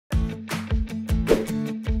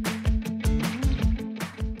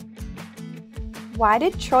Why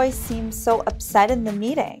did Troy seem so upset in the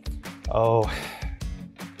meeting? Oh,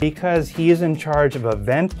 because he is in charge of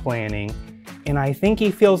event planning, and I think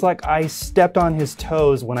he feels like I stepped on his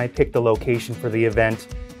toes when I picked the location for the event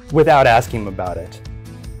without asking him about it.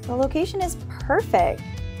 The location is perfect.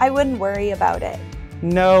 I wouldn't worry about it.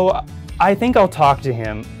 No, I think I'll talk to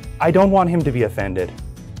him. I don't want him to be offended.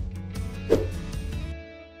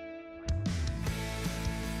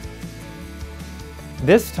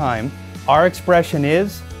 This time, our expression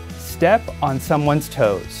is step on someone's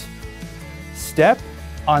toes. Step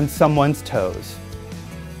on someone's toes.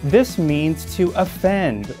 This means to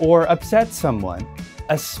offend or upset someone,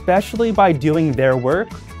 especially by doing their work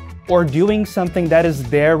or doing something that is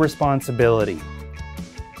their responsibility.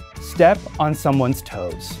 Step on someone's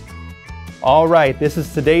toes. All right, this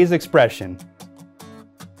is today's expression.